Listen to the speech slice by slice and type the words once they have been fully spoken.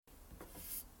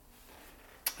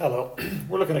Hello.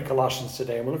 We're looking at Colossians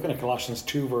today, and we're looking at Colossians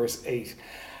 2, verse 8.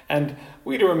 And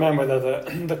we do remember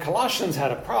that the Colossians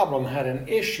had a problem, had an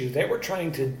issue. They were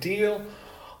trying to deal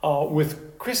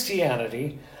with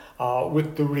Christianity,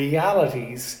 with the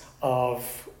realities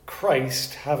of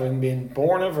Christ having been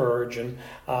born a virgin,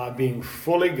 being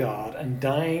fully God, and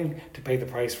dying to pay the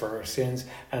price for our sins,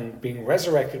 and being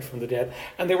resurrected from the dead.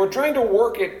 And they were trying to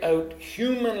work it out,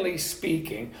 humanly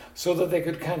speaking, so that they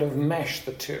could kind of mesh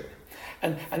the two.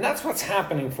 And that's what's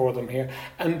happening for them here.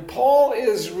 And Paul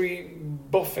is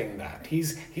rebuffing that.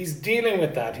 He's dealing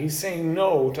with that. He's saying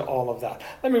no to all of that.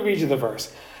 Let me read you the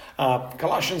verse.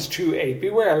 Colossians 2:8.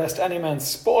 Beware lest any man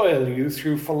spoil you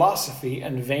through philosophy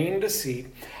and vain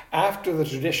deceit, after the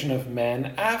tradition of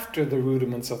men, after the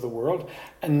rudiments of the world,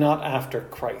 and not after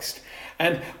Christ.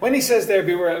 And when he says there,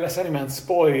 beware lest any man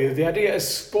spoil you, the idea is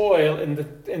spoil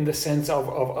in the sense of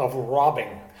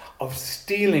robbing, of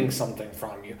stealing something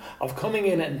from you, of coming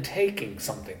in and taking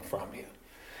something from you.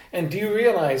 And do you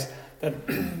realize that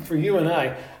for you and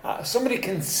I, somebody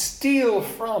can steal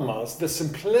from us the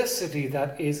simplicity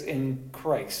that is in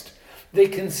Christ. They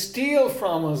can steal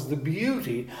from us the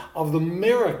beauty of the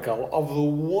miracle, of the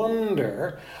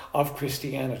wonder of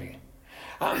Christianity.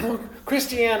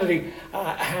 Christianity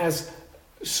has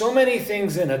so many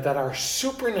things in it that are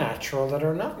supernatural, that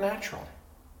are not natural.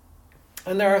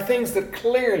 And there are things that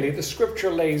clearly the scripture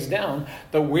lays down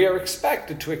that we are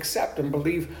expected to accept and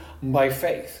believe by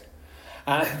faith.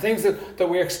 Things that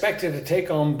we're expected to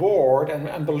take on board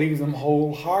and believe them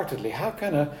wholeheartedly. How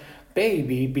can a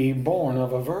baby be born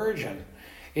of a virgin?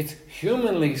 It's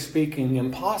humanly speaking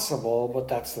impossible, but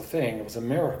that's the thing. It was a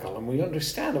miracle, and we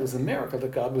understand it was a miracle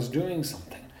that God was doing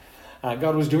something.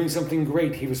 God was doing something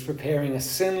great. He was preparing a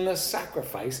sinless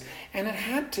sacrifice, and it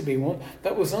had to be one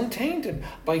that was untainted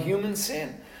by human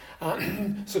sin.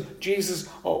 So Jesus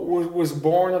was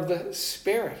born of the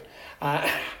Spirit.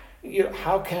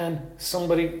 How can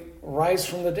somebody rise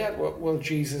from the dead? Well,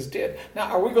 Jesus did. Now,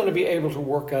 are we going to be able to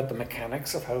work out the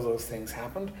mechanics of how those things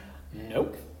happened?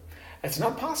 Nope. It's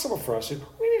not possible for us. We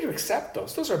need to accept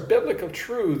those. Those are biblical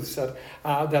truths that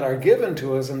are given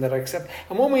to us and that I accept.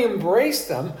 And when we embrace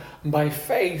them by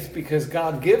faith, because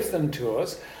God gives them to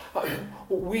us,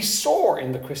 we soar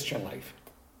in the Christian life.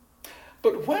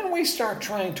 But when we start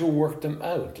trying to work them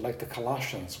out, like the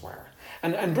Colossians were,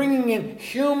 and bringing in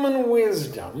human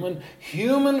wisdom and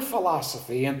human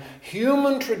philosophy and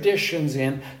human traditions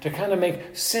in to kind of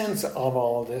make sense of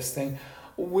all this thing,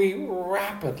 we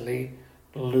rapidly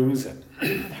lose it.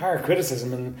 Higher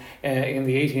criticism in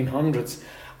the 1800s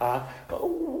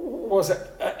was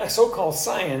a so-called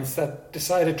science that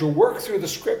decided to work through the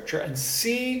scripture and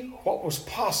see what was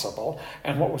possible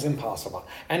and what was impossible.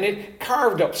 And it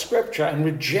carved up scripture and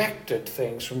rejected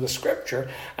things from the scripture,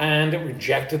 and it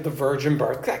rejected the virgin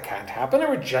birth. That can't happen. It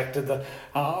rejected the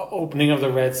opening of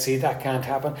the Red Sea. That can't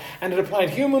happen. And it applied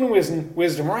human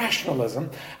wisdom,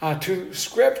 rationalism, to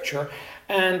scripture.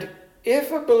 And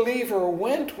if a believer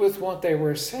went with what they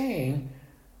were saying,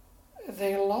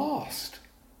 they lost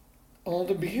all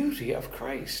the beauty of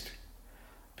Christ.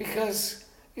 Because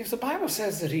if the Bible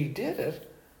says that he did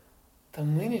it,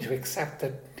 then we need to accept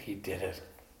that he did it.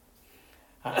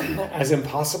 As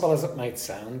impossible as it might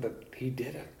sound, that he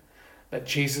did it. That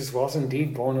Jesus was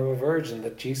indeed born of a virgin,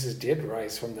 that Jesus did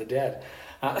rise from the dead.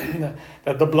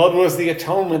 That the blood was the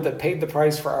atonement that paid the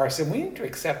price for our sin. We need to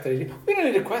accept that he did. We don't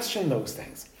need to question those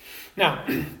things. Now,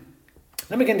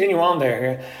 let me continue on there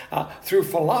here. Through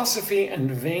philosophy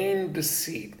and vain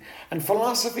deceit. And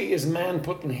philosophy is man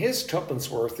putting his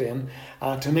tuppence worth in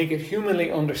to make it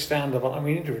humanly understandable. And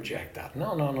we need to reject that.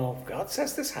 No. God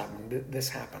says this happened. This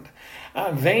happened.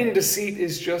 Vain deceit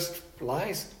is just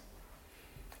lies.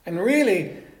 And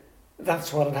really,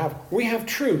 that's what it happened. We have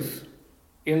truth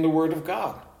in the Word of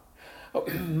God.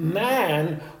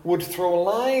 Man would throw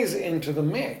lies into the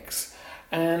mix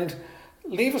and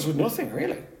leave us with nothing,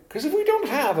 really. Because if we don't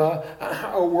have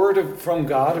a word from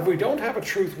God, if we don't have a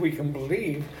truth we can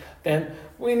believe, then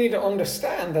we need to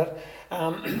understand that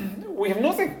we have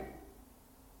nothing.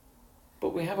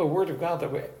 But we have a word of God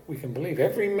that we can believe.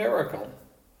 Every miracle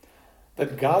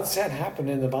that God said happened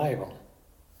in the Bible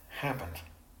happened.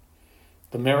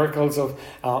 The miracles of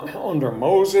under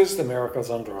Moses, the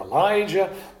miracles under Elijah,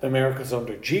 the miracles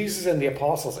under Jesus and the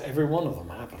apostles, every one of them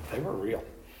happened. They were real.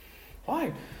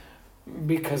 Why?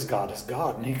 Because God is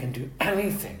God and he can do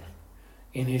anything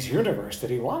in his universe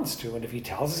that he wants to. And if he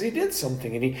tells us he did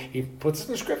something and he puts it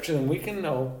in scripture, then we can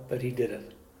know that he did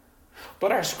it.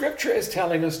 But our scripture is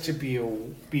telling us to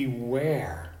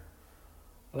beware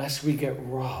lest we get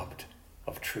robbed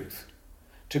of truth.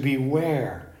 To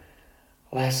beware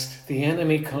lest the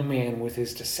enemy come in with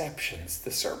his deceptions,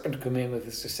 the serpent come in with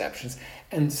his deceptions,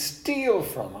 and steal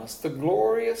from us the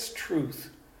glorious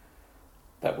truth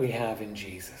that we have in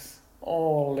Jesus.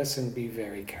 Oh, listen, be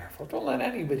very careful. Don't let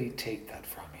anybody take that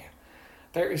from you.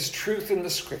 There is truth in the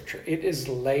scripture. It is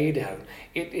laid out.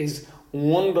 It is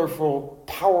wonderful,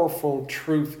 powerful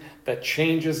truth that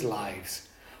changes lives.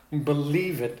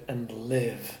 Believe it and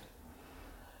live.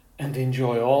 And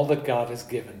enjoy all that God has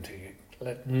given to you.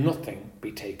 Let nothing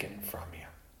be taken from you.